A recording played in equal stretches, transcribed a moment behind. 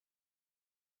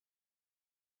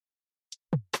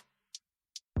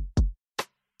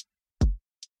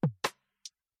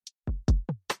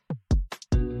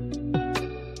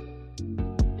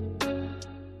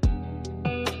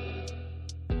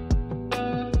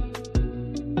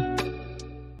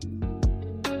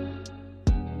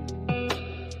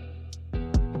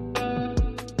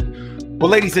Well,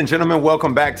 ladies and gentlemen,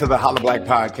 welcome back to the Holla Black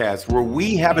Podcast, where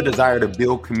we have a desire to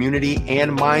build community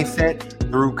and mindset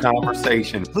through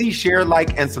conversation. Please share,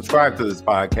 like, and subscribe to this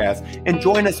podcast, and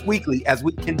join us weekly as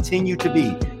we continue to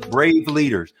be brave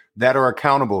leaders that are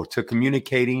accountable to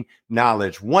communicating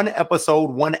knowledge, one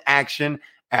episode, one action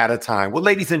at a time. Well,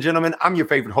 ladies and gentlemen, I'm your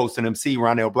favorite host and MC,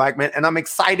 Ronell Blackman, and I'm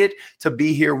excited to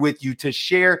be here with you to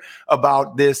share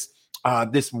about this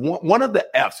one of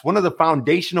the F's, one of the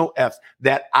foundational F's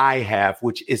that I have,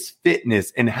 which is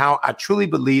fitness, and how I truly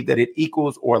believe that it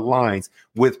equals or aligns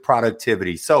with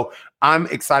productivity. So I'm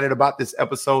excited about this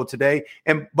episode today.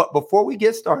 But before we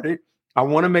get started, I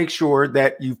want to make sure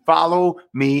that you follow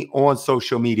me on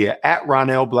social media at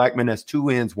Ronell Blackman. That's 2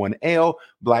 N's, 1 L,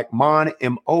 Blackmon,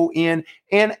 M-O-N,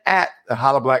 and at the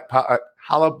Holla Black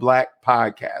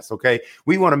Podcast. Okay.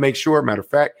 We want to make sure, matter of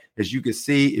fact, as you can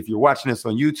see, if you're watching this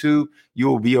on YouTube, you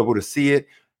will be able to see it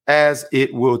as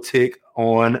it will tick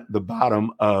on the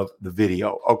bottom of the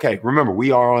video. Okay. Remember,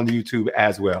 we are on the YouTube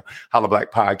as well, Holla Black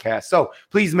Podcast. So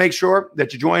please make sure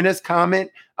that you join us,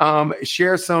 comment,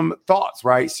 share some thoughts,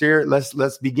 right? Share.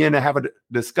 Let's begin to have a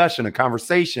discussion, a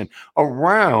conversation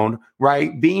around,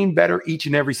 right, being better each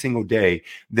and every single day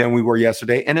than we were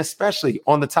yesterday, and especially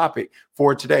on the topic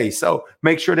for today. So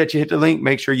make sure that you hit the link,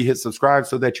 make sure you hit subscribe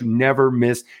so that you never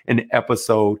miss an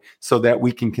episode, so that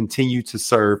we can continue to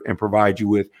serve and provide you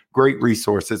with great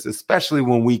resources, especially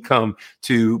when we come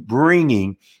to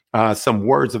bringing some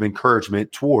words of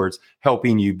encouragement towards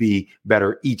helping you be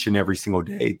better each and every single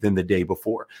day than the day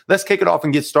before. Let's kick it off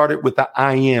and get started with the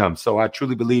I am. So I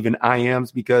truly believe in I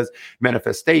ams, because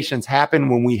manifestations happen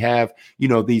when we have,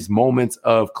 these moments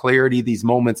of clarity, these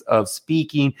moments of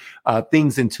speaking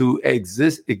things into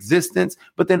existence,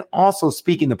 but then also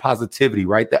speaking the positivity,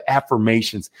 right? The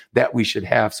affirmations that we should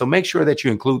have. So make sure that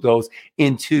you include those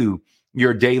into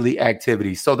your daily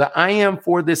activities. So the I am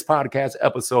for this podcast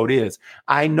episode is,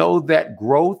 I know that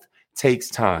growth takes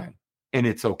time and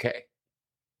it's okay.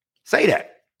 Say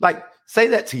that. Say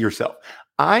that to yourself.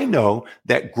 I know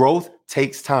that growth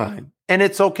takes time and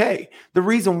it's okay. The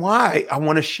reason why I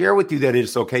want to share with you that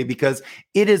it's okay, because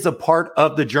it is a part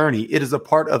of the journey. It is a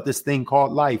part of this thing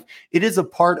called life. It is a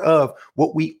part of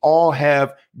what we all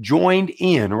have joined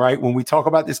in, right? When we talk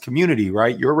about this community,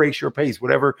 right? Your race, your pace,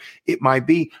 whatever it might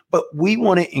be. But we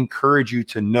want to encourage you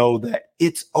to know that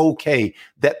it's okay,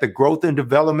 that the growth and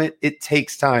development, it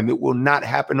takes time. It will not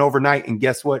happen overnight. And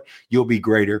guess what? You'll be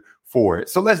greater for it.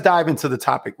 So let's dive into the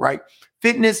topic, right?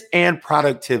 Fitness and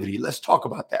productivity. Let's talk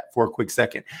about that for a quick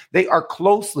second. They are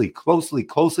closely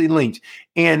linked,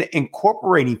 and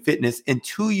incorporating fitness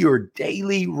into your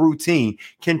daily routine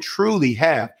can truly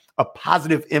have a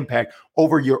positive impact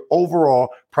over your overall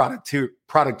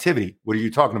productivity. What are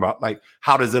you talking about?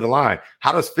 How does it align?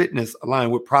 How does fitness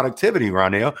align with productivity,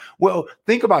 Ronell? Well,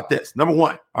 think about this. Number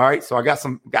one, all right. So I got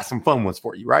some fun ones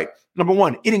for you, right? Number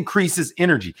one, it increases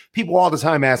energy. People all the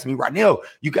time ask me, Ronell,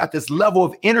 you got this level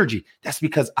of energy. That's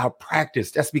because I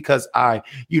practice. That's because I,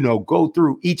 go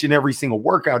through each and every single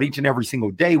workout, each and every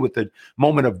single day with a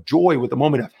moment of joy, with a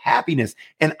moment of happiness.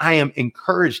 And I am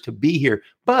encouraged to be here.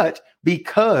 But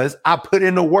because I put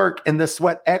in the work and the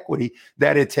sweat equity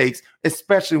that it takes,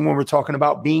 especially when we're talking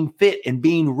about being fit and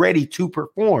being ready to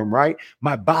perform, right?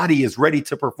 My body is ready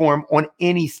to perform on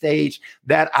any stage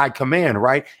that I command,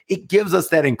 right? It gives us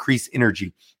that increased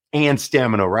energy and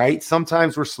stamina, right?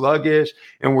 Sometimes we're sluggish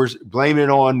and we're blaming it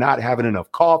on not having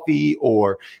enough coffee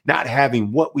or not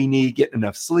having what we need, getting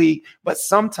enough sleep. But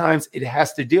sometimes it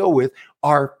has to deal with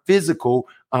our physical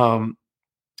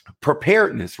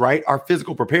preparedness, right? Our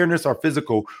physical preparedness, our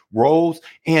physical roles.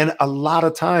 And a lot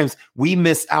of times we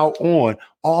miss out on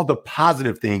all the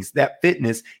positive things that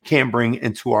fitness can bring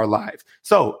into our lives.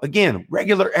 So again,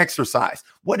 regular exercise,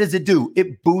 what does it do?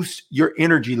 It boosts your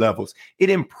energy levels. It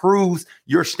improves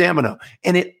your stamina,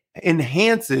 and it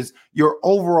enhances your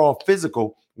overall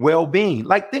physical well-being.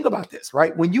 Think about this,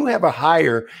 right? When you have a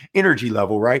higher energy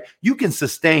level, right, you can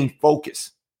sustain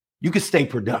focus. You can stay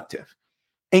productive.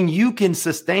 And you can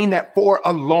sustain that for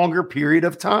a longer period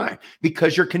of time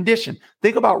because you're conditioned.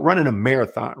 Think about running a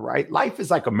marathon, right? Life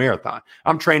is like a marathon.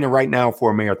 I'm training right now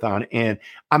for a marathon, and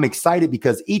I'm excited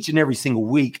because each and every single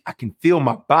week I can feel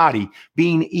my body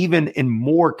being even in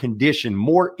more condition,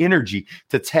 more energy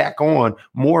to tack on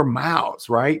more miles,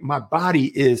 right? My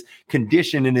body is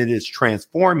conditioned and it is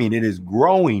transforming. It is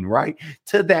growing, right?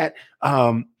 To that,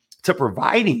 to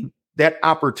providing that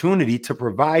opportunity, to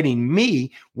providing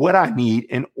me what I need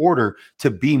in order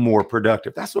to be more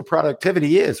productive. That's what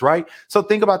productivity is, right? So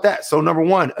think about that. So number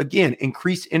one, again,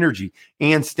 increased energy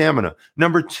and stamina.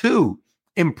 Number two,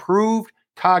 improved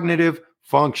cognitive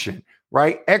function.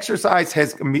 right? Exercise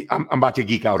has, I'm about to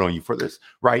geek out on you for this,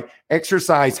 right?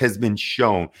 Exercise has been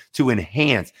shown to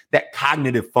enhance that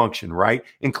cognitive function, right?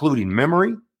 Including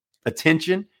memory,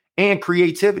 attention, and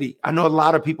creativity. I know a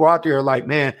lot of people out there are like,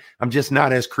 man, I'm just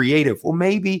not as creative. Well,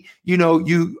 maybe,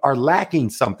 you are lacking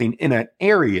something in an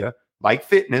area like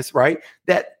fitness, right?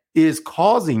 That is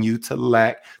causing you to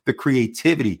lack the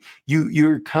creativity.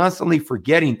 You're constantly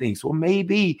forgetting things. Well,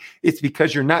 maybe it's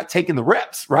because you're not taking the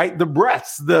reps, right? The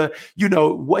breaths,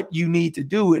 what you need to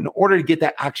do in order to get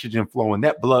that oxygen flowing,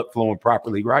 that blood flowing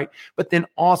properly, right? But then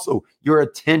also your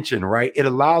attention, right? It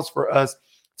allows for us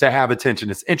to have attention.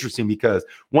 It's interesting because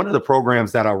one of the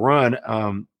programs that I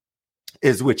run,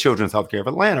 is with Children's Healthcare of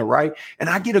Atlanta, right? And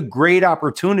I get a great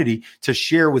opportunity to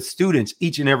share with students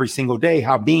each and every single day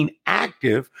how being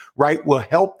active, right, will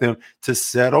help them to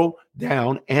settle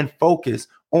down and focus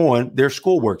on their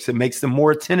schoolwork. It makes them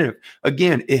more attentive.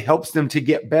 Again, it helps them to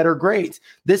get better grades.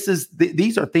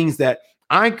 These are things that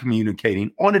I'm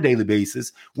communicating on a daily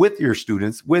basis with your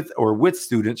students, with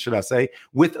students, should I say,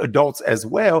 with adults as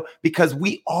well, because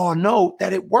we all know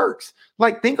that it works.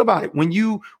 Like, think about it. When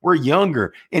you were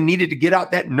younger and needed to get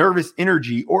out that nervous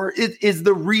energy, or it is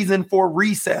the reason for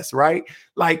recess, right?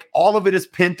 Like, all of it is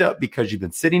pent up because you've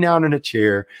been sitting down in a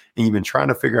chair and you've been trying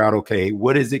to figure out, okay,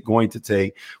 what is it going to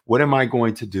take? What am I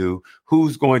going to do?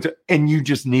 Who's going to, and you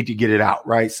just need to get it out,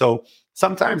 right? So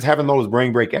sometimes having those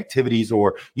brain break activities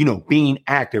or, being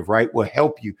active, right, will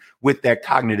help you with that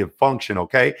cognitive function.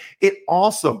 Okay. It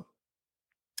also,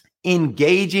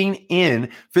 engaging in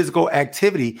physical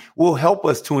activity will help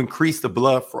us to increase the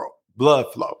blood flow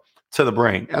to the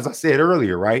brain. As I said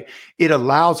earlier, right, it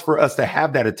allows for us to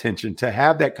have that attention, to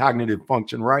have that cognitive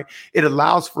function, right? It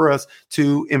allows for us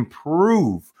to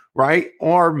improve, right,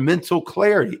 our mental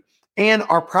clarity and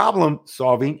our problem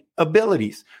solving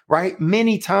abilities, right?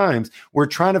 Many times we're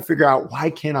trying to figure out, why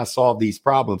can't I solve these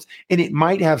problems? And it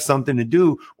might have something to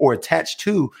do or attached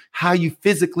to how you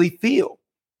physically feel,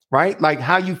 right? Like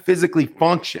how you physically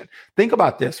function. Think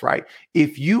about this, right?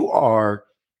 If you are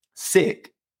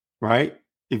sick, right?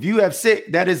 If you have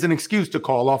sick, that is an excuse to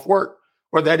call off work,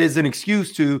 or that is an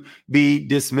excuse to be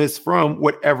dismissed from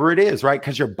whatever it is, right?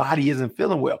 Because your body isn't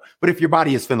feeling well. But if your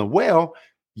body is feeling well,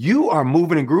 you are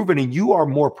moving and grooving and you are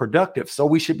more productive. So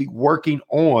we should be working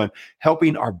on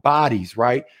helping our bodies,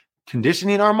 right?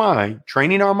 Conditioning our mind,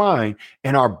 training our mind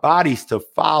and our bodies to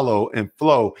follow and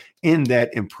flow in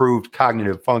that improved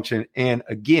cognitive function. And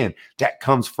again, that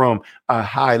comes from a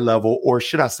high level, or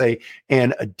should I say,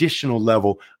 an additional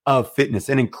level of fitness,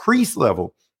 an increased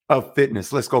level of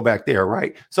fitness. Let's go back there,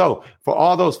 right? So for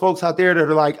all those folks out there that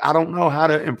are like, I don't know how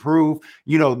to improve,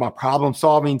 my problem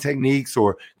solving techniques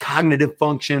or cognitive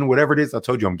function, whatever it is. I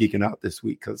told you I'm geeking out this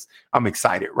week because I'm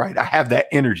excited, right? I have that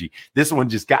energy. This one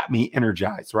just got me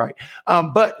energized, right?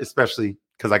 But especially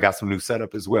because I got some new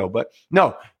setup as well. But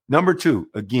no, number 2,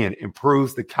 again,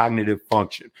 improves the cognitive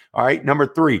function. All right. Number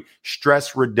 3,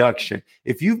 stress reduction.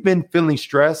 If you've been feeling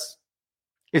stress,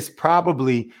 it's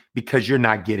probably because you're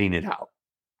not getting it out.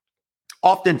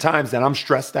 Oftentimes that I'm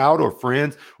stressed out, or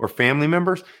friends or family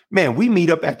members, man, we meet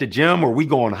up at the gym or we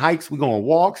go on hikes, we go on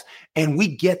walks, and we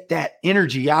get that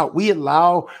energy out. We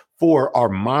allow for our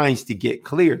minds to get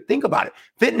clear. Think about it.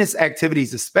 Fitness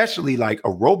activities, especially like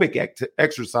aerobic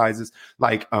exercises,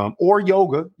 like or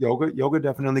yoga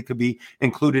definitely could be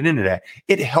included into that.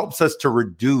 It helps us to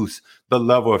reduce the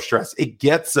level of stress. It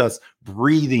gets us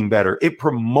breathing better. It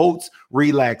promotes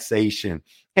relaxation.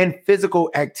 And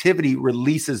physical activity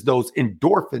releases those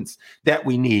endorphins that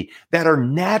we need, that are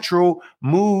natural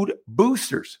mood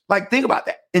boosters. Like, think about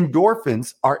that.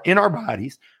 Endorphins are in our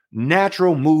bodies,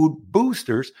 natural mood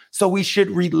boosters. So we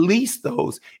should release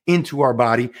those into our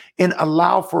body and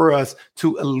allow for us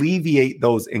to alleviate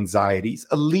those anxieties,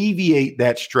 alleviate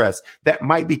that stress that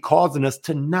might be causing us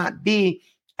to not be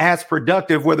as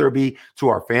productive, whether it be to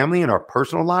our family and our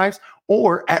personal lives,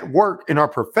 or at work in our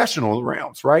professional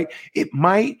realms, right? It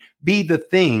might be the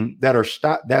thing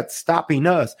that's stopping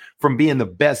us from being the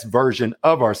best version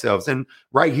of ourselves. And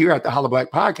right here at the Holla Black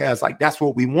Podcast, like, that's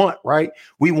what we want, right?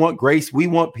 We want grace. We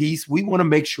want peace. We want to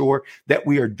make sure that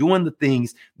we are doing the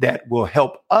things that will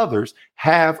help others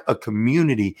have a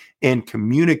community and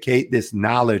communicate this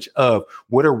knowledge of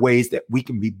what are ways that we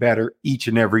can be better each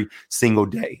and every single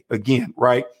day. Again,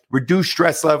 right? Reduce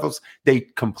stress levels. They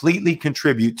completely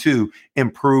contribute to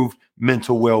improved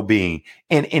mental well-being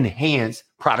and enhance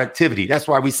productivity. That's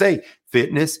why we say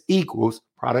fitness equals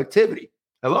productivity.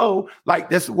 Hello, like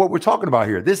this is what we're talking about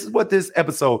here. This is what this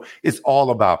episode is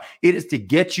all about. It is to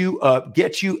get you up,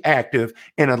 get you active,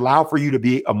 and allow for you to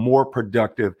be a more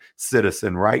productive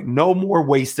citizen, right? No more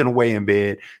wasting away in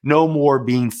bed, no more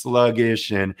being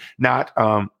sluggish and not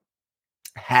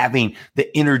having the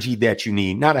energy that you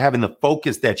need, not having the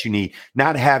focus that you need,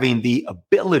 not having the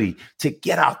ability to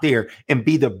get out there and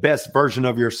be the best version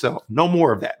of yourself. No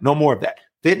more of that. No more of that.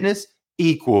 Fitness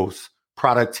equals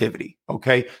productivity.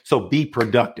 Okay. So be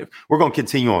productive. We're going to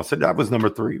continue on. So that was number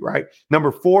 3, right?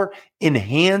 Number 4,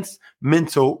 enhance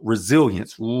mental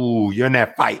resilience. Ooh, you're in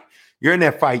that fight. You're in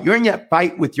that fight. You're in that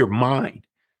fight with your mind.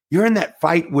 You're in that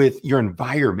fight with your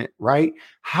environment, right?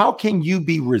 How can you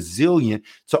be resilient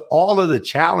to all of the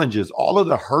challenges, all of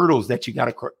the hurdles that you got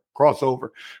to cross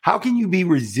over? How can you be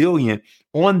resilient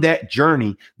on that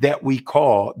journey that we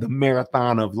call the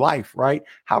marathon of life, right?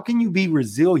 How can you be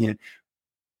resilient?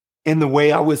 And the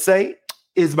way I would say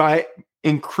is by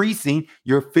increasing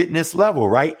your fitness level,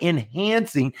 right?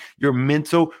 Enhancing your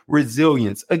mental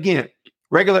resilience. Again,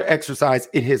 regular exercise,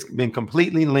 it has been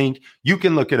completely linked. You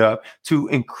can look it up to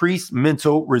increase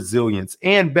mental resilience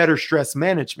and better stress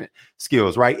management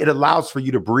skills, right? It allows for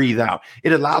you to breathe out.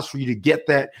 It allows for you to get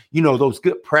that, those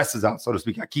good presses out, so to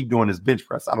speak. I keep doing this bench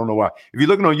press. I don't know why. If you're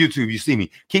looking on YouTube, you see me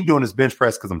keep doing this bench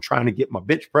press because I'm trying to get my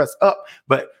bench press up,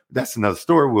 but that's another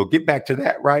story. We'll get back to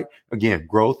that, right? Again,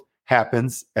 growth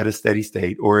happens at a steady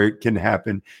state, or it can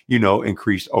happen,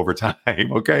 increase over time.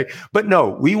 Okay. But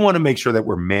no, we want to make sure that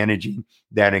we're managing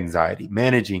that anxiety,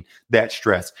 managing that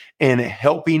stress, and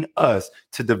helping us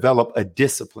to develop a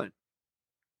discipline,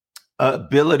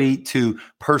 ability to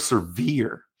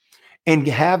persevere, and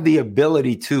have the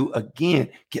ability to, again,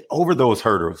 get over those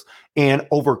hurdles and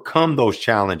overcome those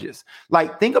challenges.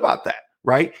 Like, think about that.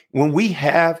 Right? When we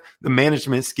have the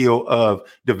management skill of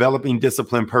developing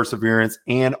discipline, perseverance,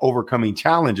 and overcoming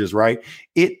challenges, right?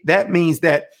 That means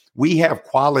that we have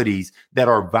qualities that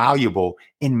are valuable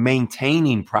in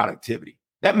maintaining productivity.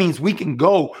 That means we can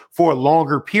go for a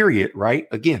longer period, right?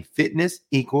 Again, fitness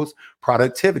equals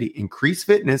productivity. Increased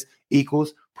fitness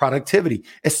equals productivity,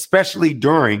 especially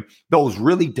during those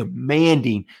really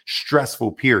demanding,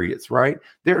 stressful periods, right?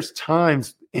 There's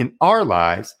times in our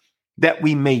lives that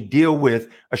we may deal with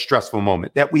a stressful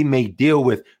moment, that we may deal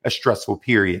with a stressful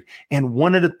period. And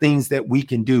one of the things that we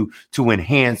can do to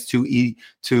enhance, to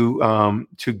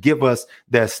give us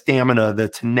the stamina, the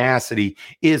tenacity,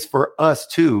 is for us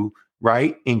to,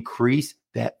 right, increase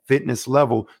that fitness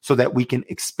level so that we can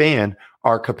expand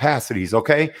our capacities.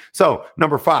 Okay. So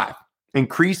number 5,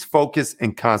 increase focus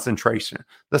and concentration.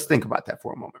 Let's think about that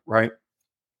for a moment, right?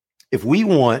 If we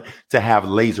want to have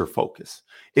laser focus,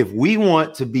 if we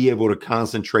want to be able to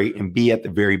concentrate and be at the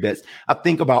very best, I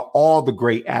think about all the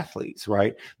great athletes,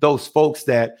 right? Those folks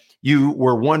that you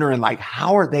were wondering, like,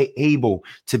 how are they able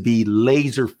to be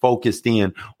laser focused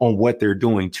in on what they're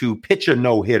doing, to pitch a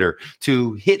no-hitter,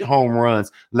 to hit home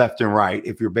runs left and right,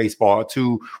 if you're baseball,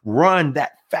 to run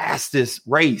that fastest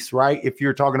race, right? If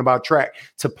you're talking about track,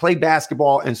 to play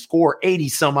basketball and score 80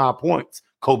 some odd points.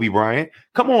 Kobe Bryant,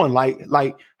 come on,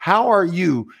 like, how are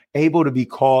you able to be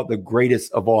called the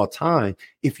greatest of all time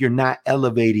if you're not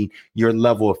elevating your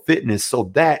level of fitness so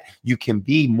that you can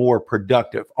be more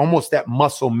productive? Almost that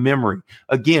muscle memory.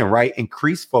 Again, right?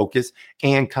 Increase focus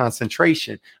and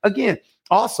concentration. Again,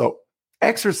 also,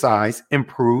 exercise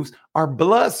improves our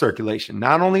blood circulation,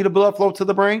 not only the blood flow to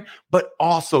the brain, but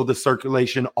also the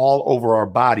circulation all over our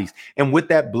bodies. And with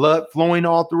that blood flowing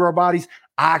all through our bodies,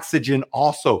 oxygen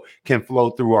also can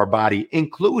flow through our body,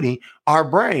 including our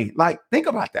brain. Like, think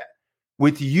about that.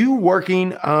 With you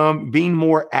working, being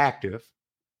more active,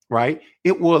 right?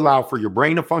 It will allow for your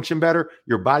brain to function better,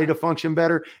 your body to function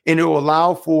better, and it will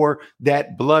allow for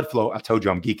that blood flow. I told you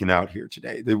I'm geeking out here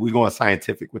today. We're going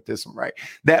scientific with this one, right?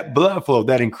 That blood flow,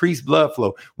 that increased blood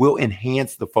flow will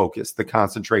enhance the focus, the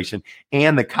concentration,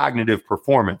 and the cognitive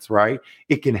performance, right?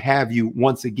 It can have you,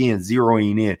 once again,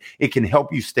 zeroing in. It can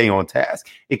help you stay on task.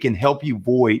 It can help you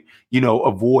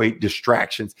avoid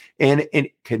distractions, and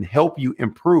it can help you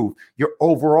improve your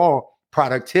overall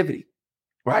productivity,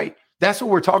 right? That's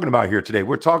what we're talking about here today.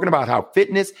 We're talking about how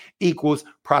fitness equals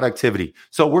productivity.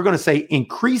 So we're going to say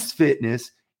increased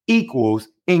fitness equals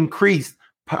increased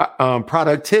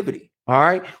productivity. All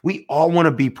right. We all want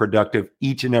to be productive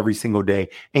each and every single day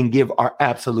and give our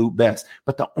absolute best.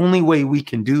 But the only way we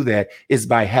can do that is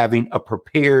by having a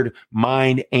prepared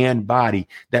mind and body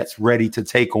that's ready to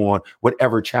take on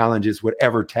whatever challenges,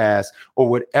 whatever tasks, or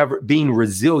whatever, being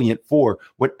resilient for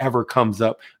whatever comes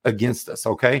up against us.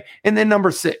 Okay. And then number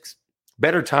 6,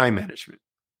 better time management.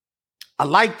 I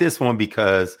like this one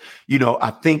because,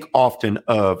 I think often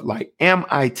of like, am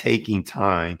I taking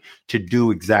time to do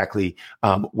exactly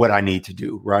what I need to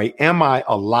do, right? Am I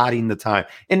allotting the time?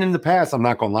 And in the past, I'm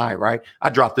not going to lie, right? I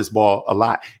dropped this ball a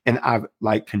lot and I've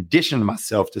like conditioned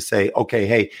myself to say, okay,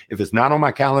 hey, if it's not on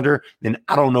my calendar, then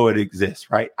I don't know it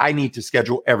exists, right? I need to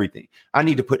schedule everything. I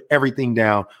need to put everything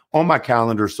down on my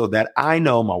calendar so that I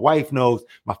know, my wife knows,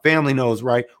 my family knows,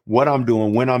 right, what I'm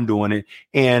doing, when I'm doing it,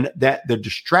 and that the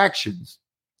distractions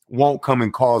won't come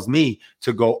and cause me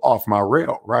to go off my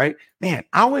rail, right? Man,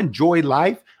 I'll enjoy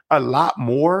life a lot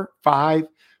more 5,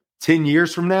 10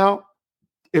 years from now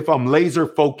if I'm laser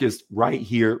focused right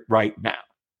here, right now.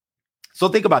 So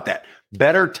think about that.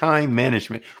 Better time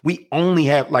management. We only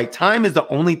have time is the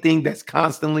only thing that's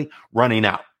constantly running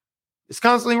out. It's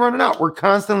constantly running out. We're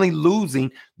constantly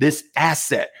losing this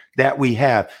asset that we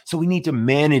have. So we need to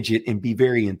manage it and be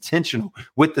very intentional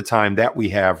with the time that we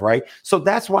have, right? So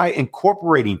that's why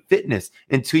incorporating fitness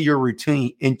into your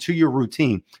routine,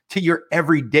 to your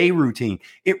everyday routine,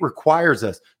 it requires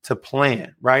us to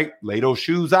plan, right? Lay those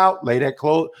shoes out, lay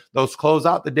those clothes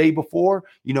out the day before,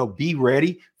 be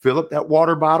ready, fill up that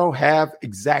water bottle, have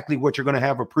exactly what you're going to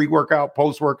have, a pre-workout,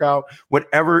 post-workout,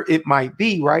 whatever it might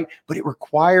be, right? But it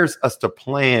requires us to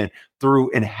plan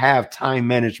through and have time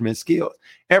management skills.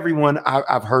 Everyone,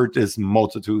 I've heard this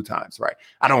multitude times, right?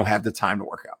 I don't have the time to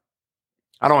work out.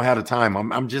 I don't have the time.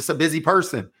 I'm just a busy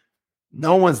person.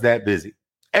 No one's that busy.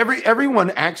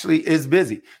 Everyone actually is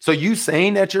busy. So you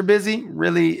saying that you're busy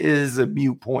really is a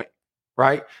moot point,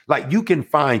 right? Like you can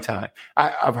find time.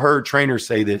 I've heard trainers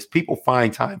say this. People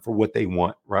find time for what they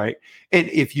want, right? And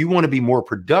if you want to be more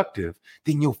productive,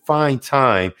 then you'll find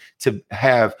time to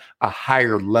have a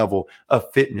higher level of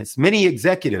fitness. Many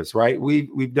executives, right?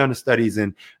 We've done the studies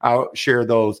and I'll share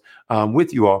those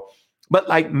with you all. But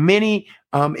like many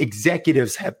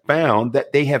executives have found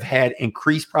that they have had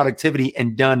increased productivity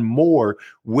and done more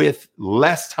with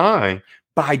less time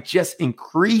by just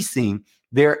increasing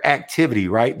their activity,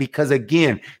 right? Because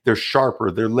again, they're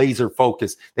sharper, they're laser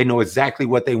focused. They know exactly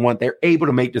what they want. They're able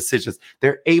to make decisions.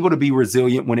 They're able to be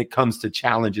resilient when it comes to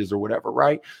challenges or whatever,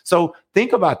 right? So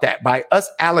think about that. By us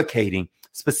allocating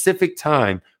specific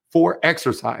time for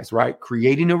exercise, right?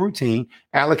 Creating a routine,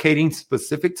 allocating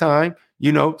specific time,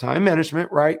 time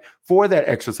management, right? For that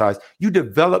exercise, you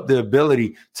develop the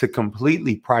ability to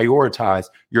completely prioritize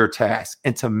your tasks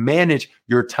and to manage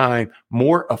your time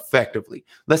more effectively.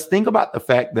 Let's think about the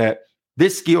fact that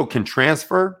this skill can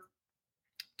transfer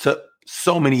to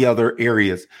so many other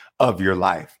areas of your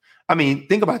life. I mean,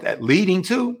 think about that. Leading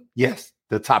to, yes,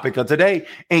 the topic of today,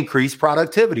 increased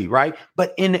productivity, right?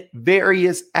 But in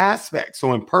various aspects.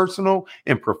 So in personal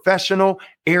and professional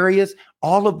areas,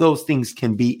 all of those things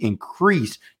can be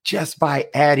increased just by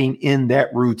adding in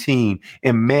that routine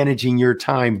and managing your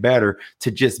time better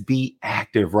to just be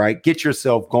active, right? Get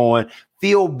yourself going,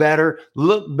 feel better,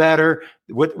 look better.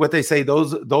 What they say,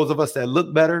 those of us that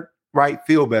look better, right,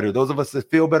 feel better. Those of us that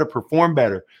feel better, perform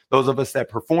better. Those of us that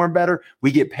perform better,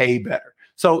 we get paid better.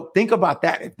 So think about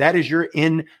that. If that is your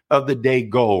end of the day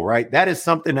goal, right? That is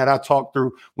something that I talk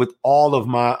through with all of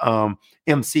my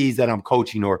MCs that I'm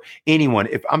coaching or anyone.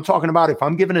 If I'm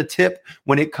giving a tip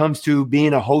when it comes to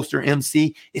being a host or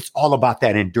MC, it's all about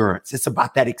that endurance. It's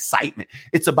about that excitement.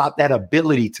 It's about that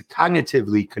ability to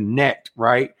cognitively connect,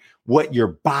 right? What your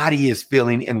body is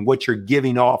feeling and what you're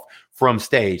giving off from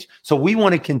stage. So we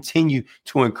want to continue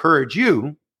to encourage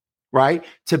you, right,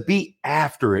 to be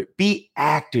after it, be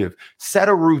active, set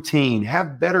a routine,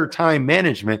 have better time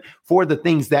management for the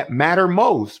things that matter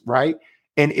most, right?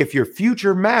 And if your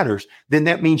future matters, then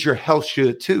that means your health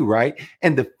should too, right?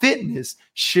 And the fitness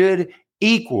should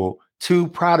equal to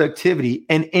productivity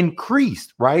and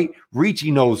increase, right?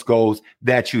 Reaching those goals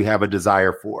that you have a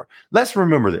desire for. Let's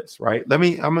remember this, right?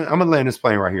 I'm gonna land this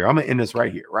plane right here. I'm gonna end this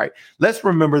right here, right? Let's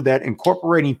remember that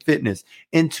incorporating fitness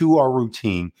into our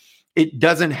routine, it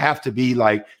doesn't have to be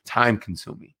like time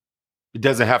consuming. It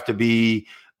doesn't have to be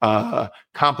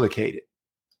complicated.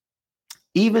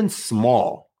 Even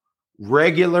small,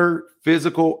 regular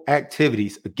physical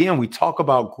activities. Again, we talk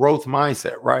about growth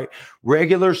mindset, right?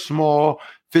 Regular, small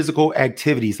physical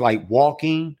activities like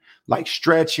walking, like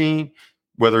stretching,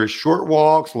 whether it's short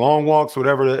walks, long walks,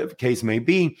 whatever the case may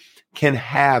be, can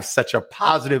have such a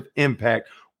positive impact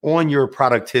on your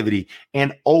productivity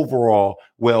and overall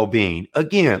well-being.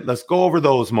 Again, let's go over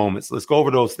those moments. Let's go over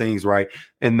those things, right?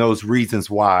 And those reasons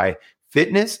why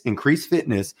increased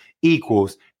fitness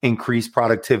equals increased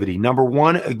productivity. Number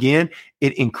one, again,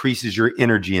 it increases your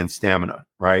energy and stamina,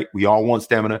 right? We all want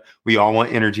stamina. We all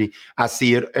want energy. I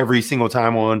see it every single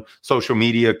time on social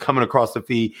media coming across the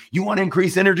feed. You want to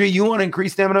increase energy? You want to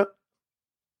increase stamina?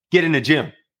 Get in the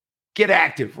gym, get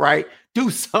active, right? Do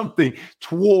something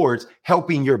towards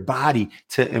helping your body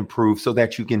to improve so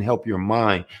that you can help your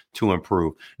mind to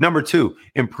improve. Number 2,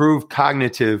 improve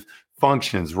cognitive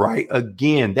functions, right?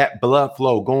 Again, that blood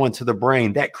flow going to the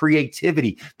brain, that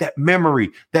creativity, that memory,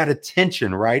 that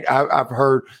attention, right? I've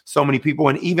heard so many people,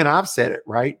 and even I've said it,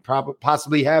 right?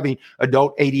 Possibly having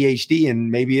adult ADHD,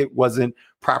 and maybe it wasn't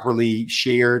properly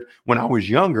shared when I was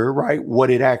younger, right?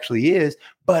 What it actually is.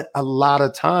 But a lot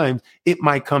of times it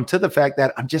might come to the fact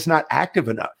that I'm just not active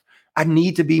enough. I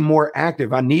need to be more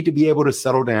active. I need to be able to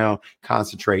settle down,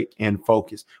 concentrate, and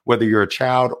focus, whether you're a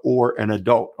child or an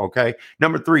adult. Okay.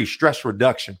 Number 3, stress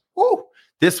reduction. Woo,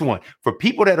 this one for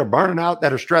people that are burning out,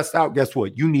 that are stressed out. Guess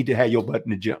what? You need to have your butt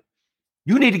in the gym.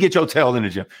 You need to get your tail in the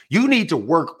gym. You need to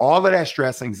work all of that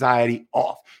stress, anxiety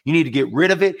off. You need to get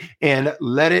rid of it and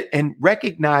let it, and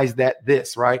recognize that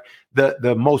this, right?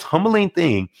 The most humbling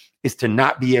thing is to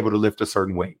not be able to lift a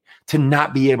certain weight, to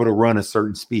not be able to run a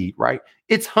certain speed, right?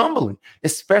 It's humbling,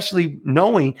 especially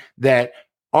knowing that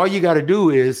all you got to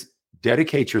do is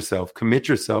dedicate yourself, commit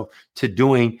yourself to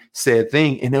doing said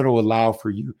thing, and it'll allow for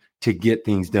you to get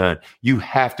things done. You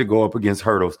have to go up against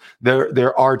hurdles.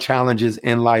 There are challenges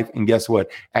in life, and guess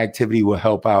what? Activity will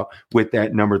help out with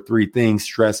that. Number 3 thing,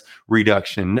 stress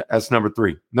reduction. That's number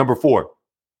 3. Number 4,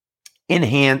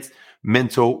 enhance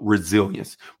mental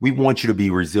resilience. We want you to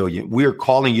be resilient. We are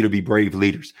calling you to be brave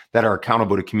leaders that are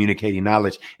accountable to communicating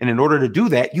knowledge. And in order to do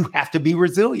that, you have to be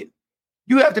resilient.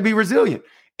 You have to be resilient.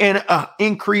 And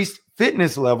increased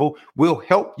fitness level will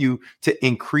help you to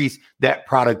increase that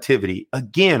productivity.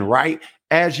 Again, right?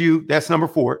 That's number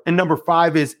 4. And number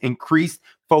 5 is increased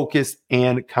focus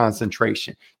and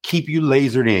concentration. Keep you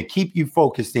lasered in, keep you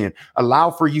focused in, allow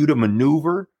for you to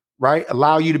maneuver, right?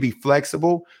 Allow you to be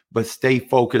flexible, but stay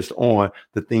focused on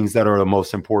the things that are the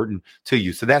most important to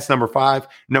you. So that's number 5.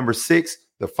 Number 6,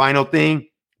 the final thing,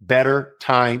 better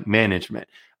time management.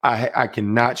 I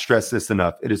cannot stress this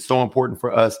enough. It is so important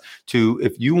for us to,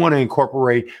 if you want to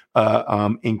incorporate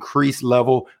increased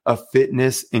level of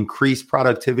fitness, increased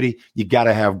productivity, you got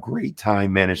to have great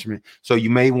time management. So you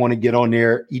may want to get on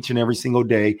there each and every single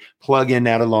day, plug in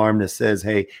that alarm that says,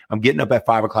 hey, I'm getting up at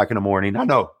 5 o'clock in the morning. I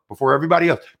know, before everybody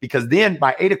else, because then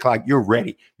by 8 o'clock, you're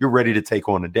ready. You're ready to take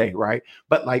on the day, right?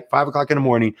 But like 5 o'clock in the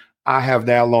morning, I have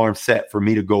that alarm set for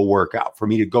me to go work out, for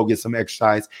me to go get some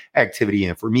exercise activity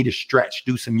in, for me to stretch,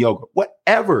 do some yoga,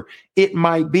 whatever it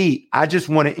might be. I just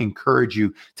want to encourage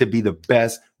you to be the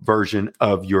best version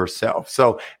of yourself.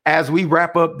 So as we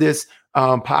wrap up this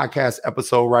podcast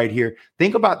episode right here,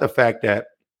 think about the fact that,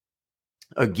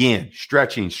 again,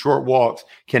 stretching, short walks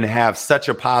can have such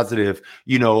a positive,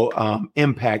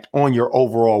 impact on your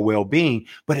overall well-being,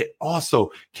 but it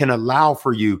also can allow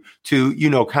for you to,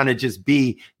 kind of just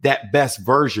be that best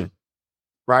version,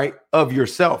 right, of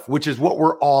yourself, which is what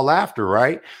we're all after,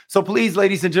 right? So please,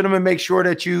 ladies and gentlemen, make sure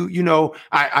that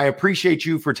I appreciate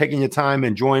you for taking your time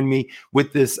and joining me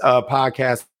with this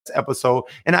podcast episode.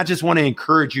 And I just want to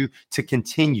encourage you to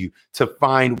continue to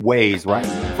find ways, right,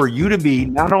 for you to be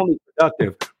not only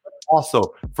productive, but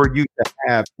also for you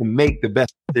to make the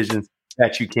best decisions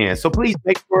that you can. So please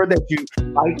make sure that you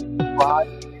like, subscribe,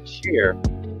 and share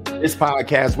this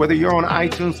podcast, whether you're on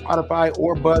iTunes, Spotify,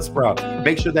 or Buzzsprout.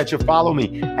 Make sure that you follow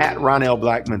me at Ronell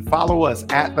Blackman. Follow us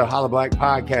at the Holla Black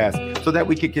Podcast so that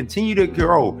we can continue to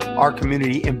grow our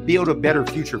community and build a better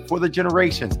future for the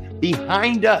generations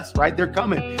behind us, right? They're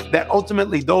coming. That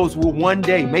ultimately those will one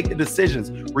day make the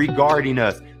decisions regarding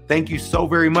us. Thank you so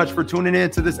very much for tuning in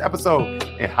to this episode,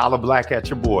 and holla black at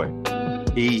your boy.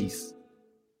 Peace.